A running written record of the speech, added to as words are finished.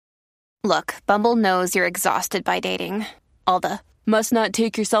Look, Bumble knows you're exhausted by dating. All the must not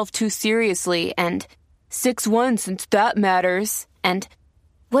take yourself too seriously and 6'1" since that matters. And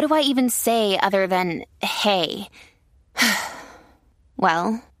what do I even say other than hey?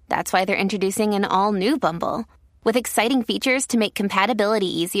 Well, that's why they're introducing an all-new Bumble with exciting features to make compatibility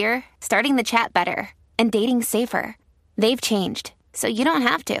easier, starting the chat better, and dating safer. They've changed, so you don't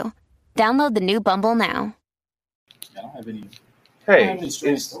have to. Download the new Bumble now. I don't have any. Hey,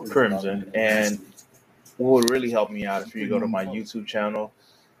 it's Crimson, and what would really help me out if you go to my YouTube channel,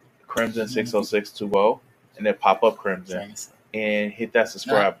 Crimson60620, and then pop up Crimson, and hit that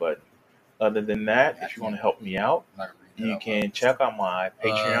subscribe button. Other than that, if you want to help me out, you can check out my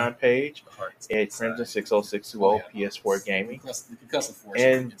Patreon page at Crimson60620 PS4 Gaming.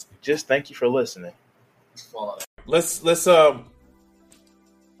 And just thank you for listening. Let's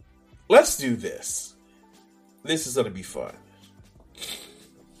do this. This is gonna be fun.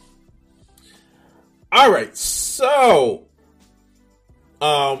 All right, so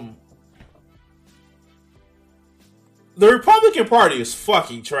the Republican Party is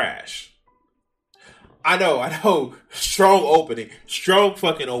fucking trash. I know. Strong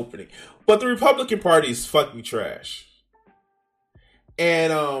fucking opening. But the Republican Party is fucking trash.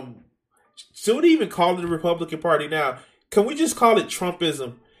 And should we even call it the Republican Party now? Can we just call it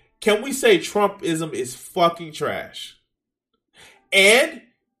Trumpism? Can we say Trumpism is fucking trash? And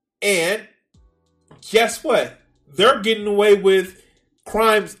guess what? They're getting away with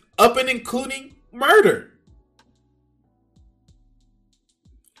crimes up and including murder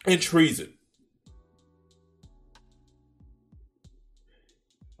and treason.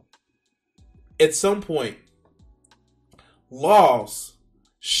 At some point, laws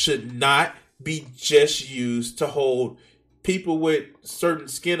should not be just used to hold people with certain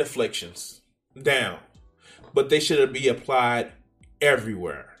skin afflictions down, but they should be applied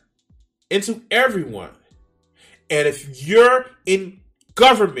everywhere and to everyone. And if you're in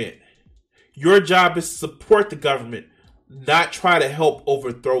government, your job is to support the government, not try to help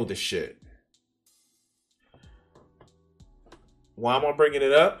overthrow the shit. Why am I bringing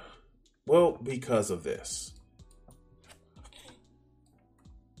it up? Well, because of this.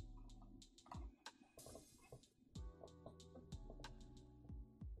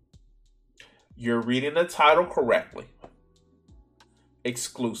 You're reading the title correctly.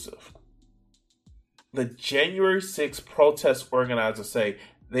 Exclusive. The January 6th protest organizers say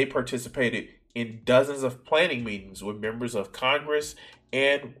they participated in dozens of planning meetings with members of Congress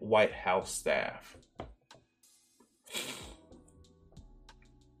and White House staff.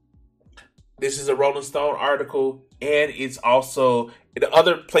 This is a Rolling Stone article, and it's also, the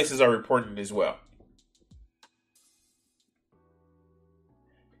other places are reporting as well.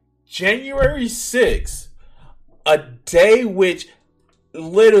 January 6th, a day which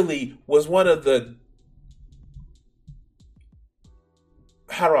literally was one of the,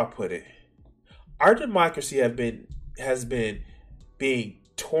 how do I put it? Our democracy has been being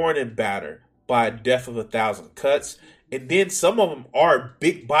torn and battered by a death of 1,000 cuts, and then some of them are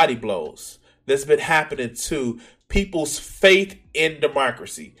big body blows that's been happening to people's faith in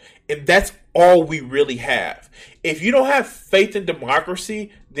democracy. And that's all we really have. If you don't have faith in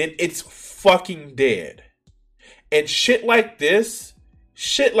democracy, then it's fucking dead. And shit like this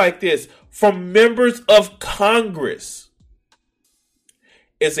from members of Congress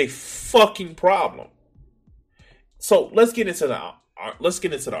is a fucking problem. So let's get into the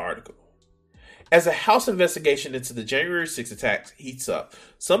article. As a House investigation into the January 6th attacks heats up,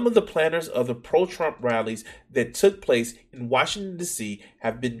 some of the planners of the pro-Trump rallies that took place in Washington, D.C.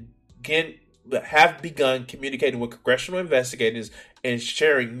 have begun communicating with congressional investigators and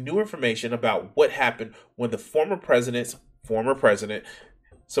sharing new information about what happened when the former president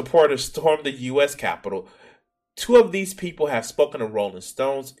supporters stormed the U.S. Capitol. Two of these people have spoken to Rolling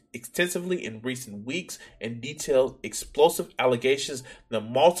Stones extensively in recent weeks and detailed explosive allegations that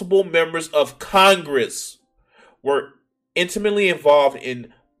multiple members of Congress were intimately involved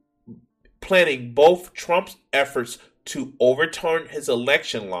in planning both Trump's efforts to overturn his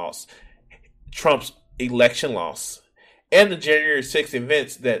Trump's election loss, and the January 6th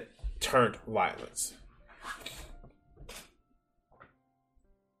events that turned violence.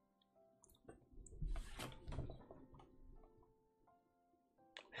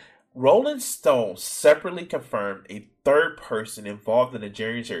 Rolling Stone separately confirmed a third person involved in the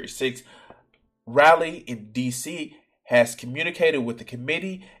January 6th rally in D.C. has communicated with the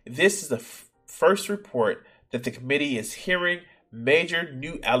committee. This is the first report that the committee is hearing major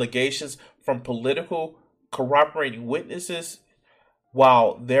new allegations from political corroborating witnesses,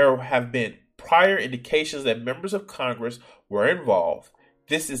 while there have been prior indications that members of Congress were involved.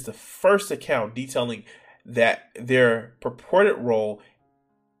 this is the first account detailing that their purported role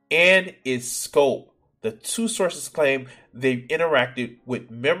and its scope. The two sources claim they've interacted with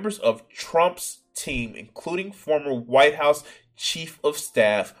members of Trump's team, including former White House Chief of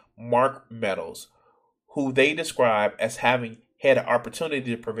Staff Mark Meadows, who they describe as having had an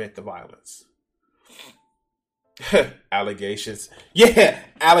opportunity to prevent the violence. Allegations. Yeah,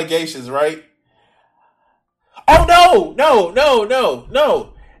 allegations, right? Oh,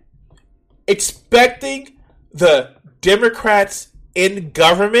 no. Expecting the Democrats in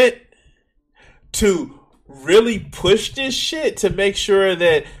government to really push this shit to make sure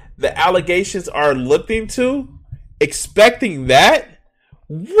that the allegations are looked into? Expecting that?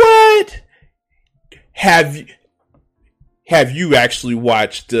 What? Have you actually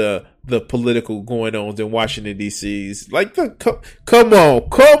watched the political going on in Washington D.C.'s? Like, come on.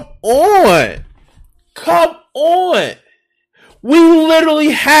 We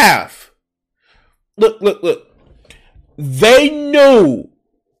literally have. Look. They knew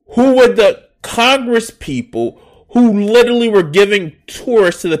who were the Congress people who literally were giving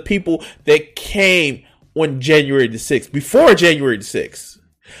tours to the people that came on January the 6th, before January the 6th.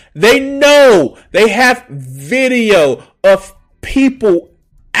 They know, they have video of people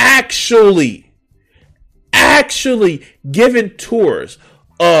actually giving tours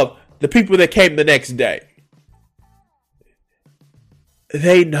of the people that came the next day.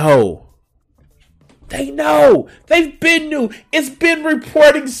 They know. They've been new. It's been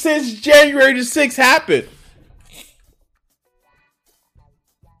reporting since January the 6th happened.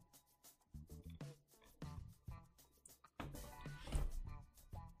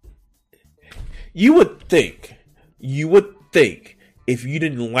 You would think if you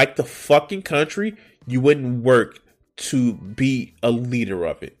didn't like the fucking country, you wouldn't work to be a leader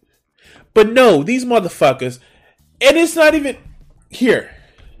of it. But no, these motherfuckers, and it's not even here.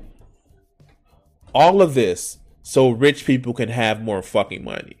 All of this so rich people can have more fucking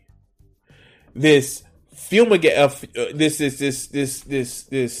money. This this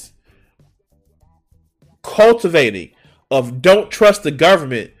cultivating of don't trust the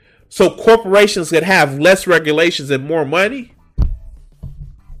government so corporations can have less regulations and more money.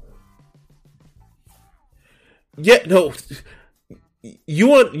 Yeah, no.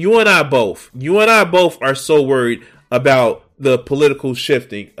 You and I both are so worried about the political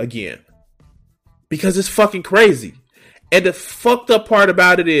shifting again. Because it's fucking crazy. And the fucked up part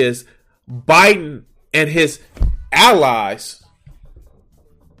about it is Biden and his allies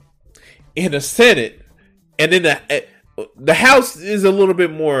in the Senate and in the House is a little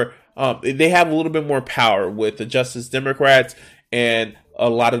bit more, they have a little bit more power with the Justice Democrats and a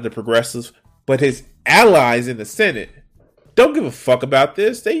lot of the progressives. But his allies in the Senate don't give a fuck about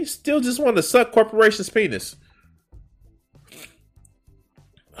this. They still just want to suck corporations' penis.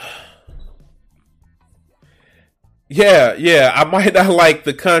 Yeah, I might not like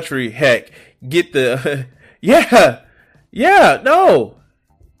the country. Heck, get the... no.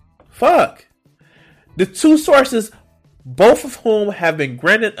 Fuck. The two sources, both of whom have been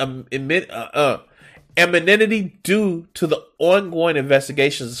granted immunity due to the ongoing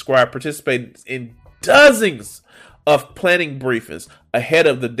investigations, described participating in dozens of planning briefings ahead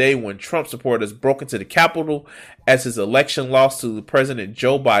of the day when Trump supporters broke into the Capitol as his election loss to President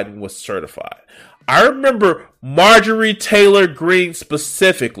Joe Biden was certified. I remember Marjorie Taylor Greene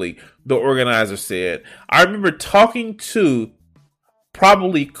specifically, the organizer said. I remember talking to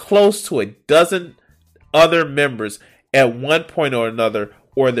probably close to a dozen other members at one point or another,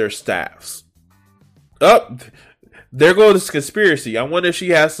 or their staffs. Oh, there goes this conspiracy. I wonder if she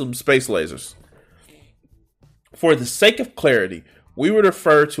has some space lasers. For the sake of clarity, we would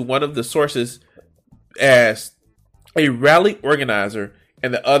refer to one of the sources as a rally organizer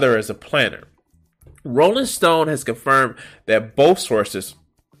and the other as a planner. Rolling Stone has confirmed that both sources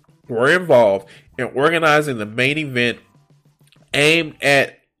were involved in organizing the main event aimed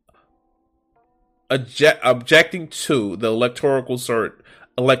at objecting to the electoral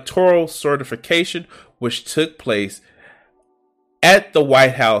certification, which took place at the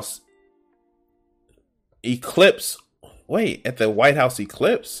White House eclipse. At the White House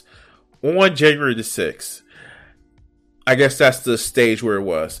eclipse on January the 6th. I guess that's the stage where it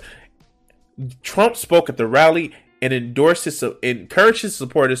was. Trump spoke at the rally and encouraged his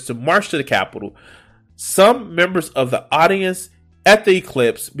supporters to march to the Capitol. Some members of the audience at the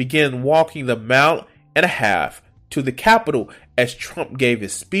eclipse began walking the mile and a half to the Capitol as Trump gave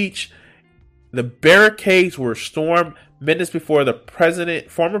his speech. The barricades were stormed minutes before the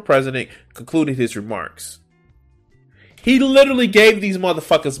former president concluded his remarks. He literally gave these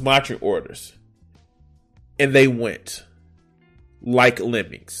motherfuckers marching orders. And they went. like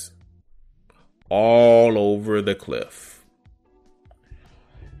lemmings all over the cliff.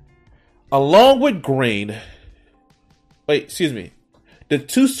 Along with Green, the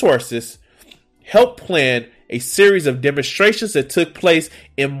two sources helped plan a series of demonstrations that took place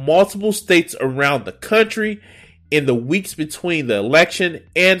in multiple states around the country in the weeks between the election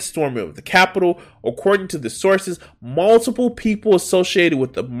and storming of the Capitol. According to the sources, multiple people associated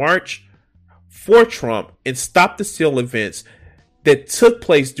with the March for Trump and Stop the Steal events that took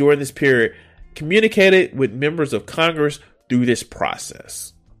place during this period communicated with members of Congress through this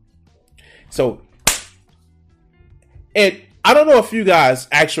process. So, and I don't know if you guys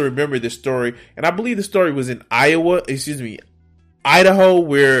actually remember this story, and I believe the story was in Idaho,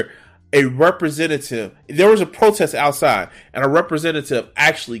 where a representative, there was a protest outside, and a representative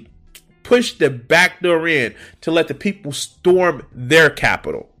actually pushed the back door in to let the people storm their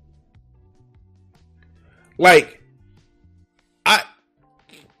capital. Like,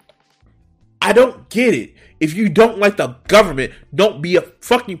 I don't get it. If you don't like the government, don't be a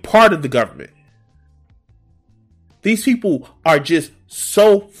fucking part of the government. These people are just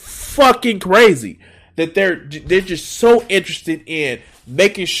so fucking crazy that they're just so interested in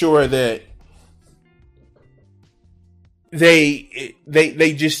making sure that they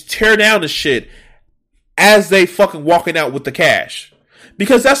just tear down the shit as they fucking walking out with the cash.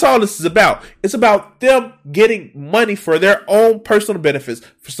 Because that's all this is about. It's about them getting money for their own personal benefits,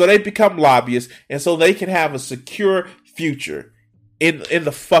 so they become lobbyists, and so they can have a secure future in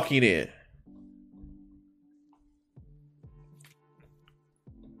the fucking end.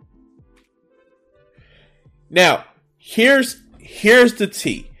 Now, here's the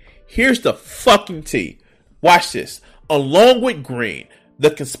tea. Here's the fucking tea. Watch this. Along with Green,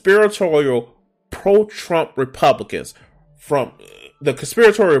 the conspiratorial pro-Trump Republican from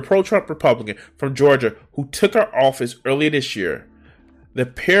Georgia who took her office earlier this year, the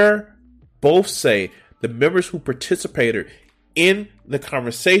pair both say the members who participated in the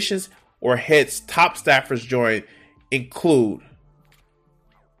conversations or had top staffers join include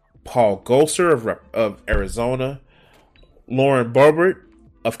Paul Gosar of Arizona, Lauren Boebert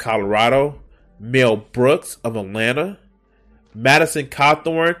of Colorado, Mel Brooks of Atlanta, Madison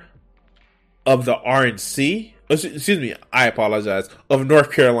Cawthorn of the RNC, of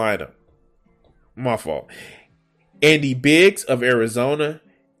North Carolina. My fault. Andy Biggs of Arizona,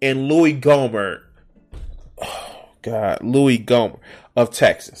 and Louis Gohmert of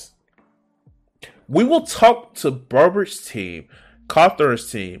Texas. We will talk to Boebert's team,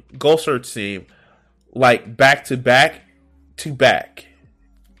 Cawthorn's team, Gosar's team, like back to back,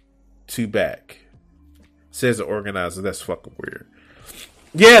 says the organizer. That's fucking weird.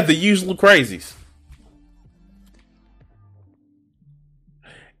 Yeah, the usual crazies.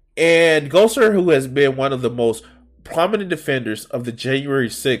 And Gosar, who has been one of the most prominent defenders of the January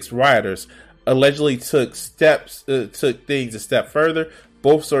 6th rioters, allegedly took things a step further.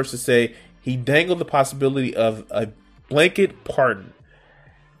 Both sources say he dangled the possibility of a blanket pardon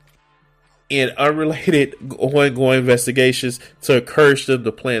in unrelated ongoing investigations to encourage them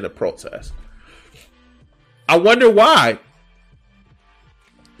to plan the protest. I wonder why.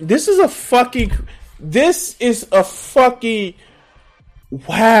 This is a fucking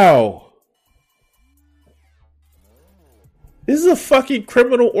wow. This is a fucking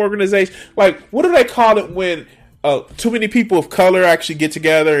criminal organization. Like, what do they call it when too many people of color actually get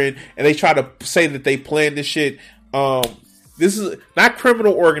together and they try to say that they planned this shit? This is not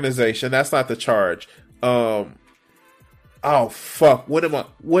criminal organization. That's not the charge. Oh fuck. What do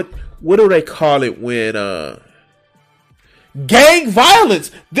they call it when gang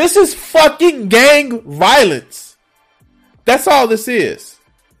violence? This is fucking gang violence. That's all this is.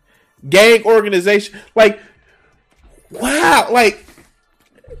 Gang organization. Like, wow. Like,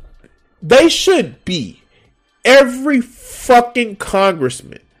 they should be. Every fucking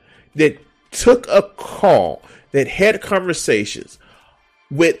congressman that took a call, that had conversations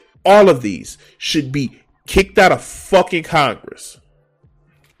with all of these, should be kicked out of fucking Congress.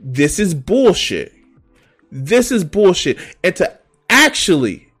 This is bullshit. This is bullshit. And to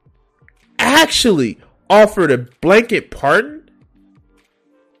actually offered a blanket pardon?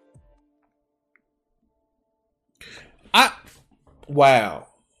 Wow.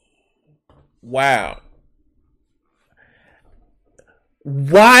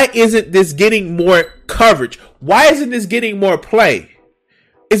 Why isn't this getting more coverage? Why isn't this getting more play?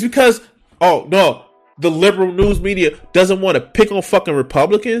 It's because, oh no, the liberal news media doesn't want to pick on fucking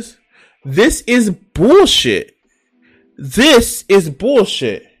Republicans. This is bullshit. This is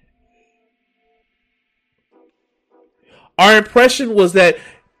bullshit. Our impression was that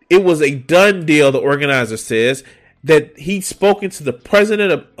it was a done deal, the organizer says, that he's spoken to the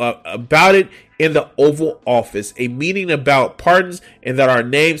president about it in the Oval Office, a meeting about pardons, and that our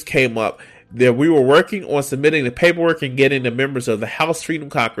names came up. That we were working on submitting the paperwork and getting the members of the House Freedom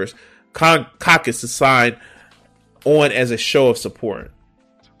Caucus to sign on as a show of support.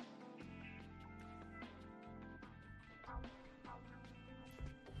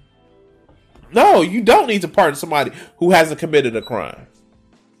 No, you don't need to pardon somebody who hasn't committed a crime.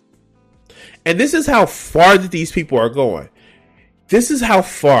 And this is how far that these people are going. This is how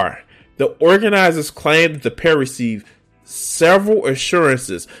far the organizers claim that the pair received several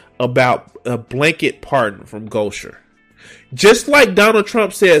assurances about a blanket pardon from Gosher. Just like Donald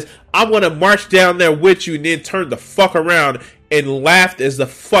Trump says, I'm going to march down there with you, and then turn the fuck around and laughed as the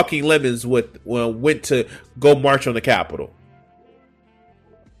fucking lemons went to go march on the Capitol.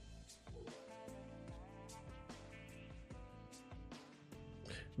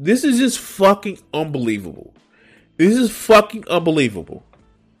 This is just fucking unbelievable. This is fucking unbelievable.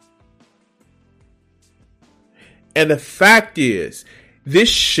 And the fact is, this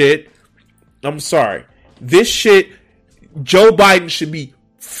shit, Joe Biden should be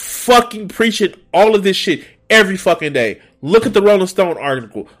fucking preaching all of this shit every fucking day. Look at the Rolling Stone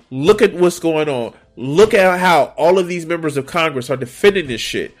article. Look at what's going on. Look at how all of these members of Congress are defending this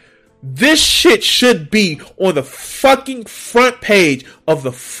shit. This shit should be on the fucking front page of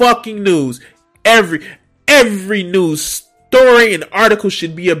the fucking news. Every news story and article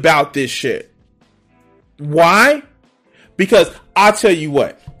should be about this shit. Why? Because I'll tell you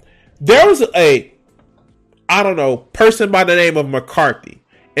what. There was person by the name of McCarthy.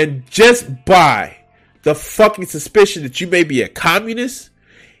 And just by the fucking suspicion that you may be a communist,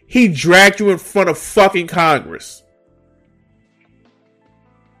 he dragged you in front of fucking Congress.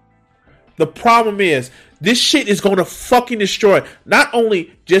 The problem is, this shit is going to fucking destroy not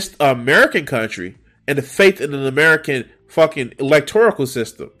only just the American country and the faith in an American fucking electoral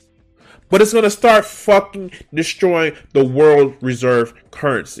system, but it's going to start fucking destroying the world reserve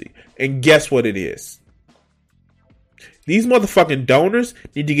currency. And guess what it is? These motherfucking donors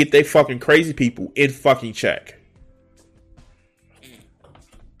need to get their fucking crazy people in fucking check.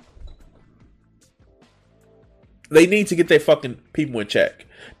 They need to get their fucking people in check.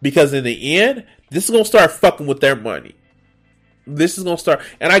 Because in the end, this is going to start fucking with their money. This is going to start.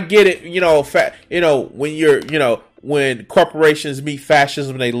 And I get it, when corporations meet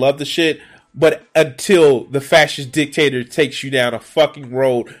fascism, they love the shit. But until the fascist dictator takes you down a fucking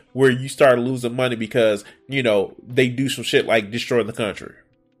road where you start losing money because, they do some shit like destroy the country.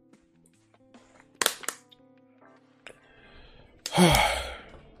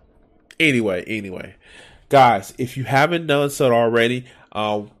 Anyway. Guys, if you haven't done so already,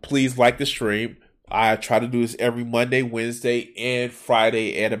 please like the stream. I try to do this every Monday, Wednesday, and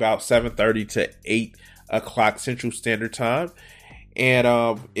Friday at about 7:30 to 8 o'clock Central Standard Time.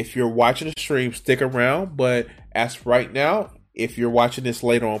 And if you're watching the stream, stick around. But as right now, if you're watching this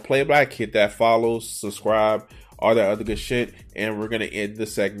later on playback, hit that follow, subscribe, all that other good shit. And we're going to end the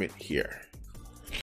segment here.